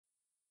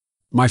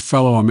my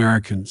fellow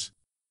Americans.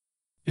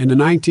 In the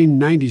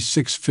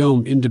 1996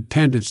 film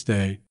Independence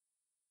Day,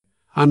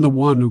 I'm the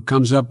one who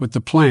comes up with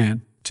the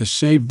plan to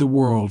save the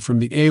world from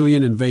the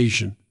alien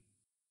invasion.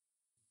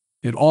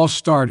 It all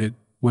started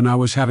when I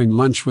was having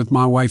lunch with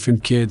my wife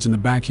and kids in the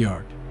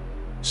backyard.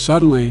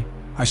 Suddenly,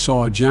 I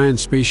saw a giant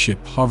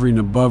spaceship hovering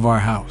above our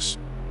house,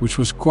 which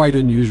was quite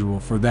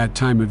unusual for that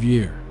time of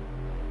year.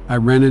 I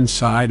ran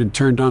inside and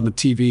turned on the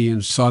TV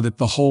and saw that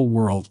the whole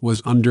world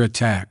was under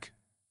attack.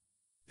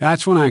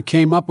 That's when I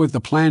came up with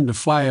the plan to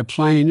fly a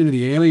plane into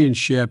the alien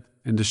ship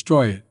and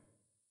destroy it.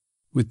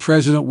 With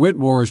President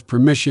Whitmore's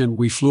permission,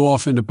 we flew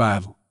off into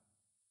battle.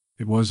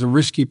 It was a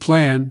risky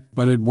plan,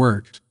 but it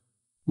worked.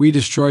 We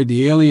destroyed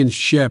the alien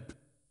ship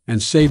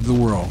and saved the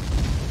world.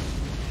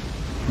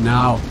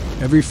 Now,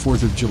 every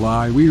 4th of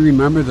July, we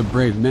remember the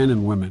brave men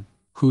and women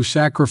who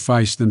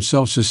sacrificed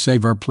themselves to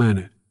save our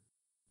planet.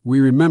 We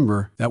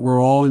remember that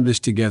we're all in this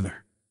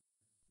together.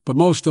 But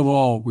most of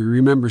all, we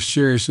remember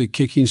seriously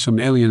kicking some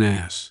alien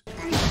ass.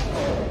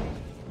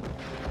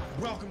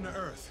 Welcome to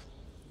Earth.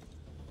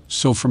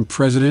 So from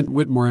President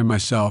Whitmore and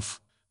myself,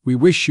 we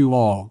wish you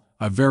all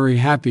a very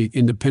happy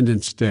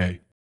Independence Day.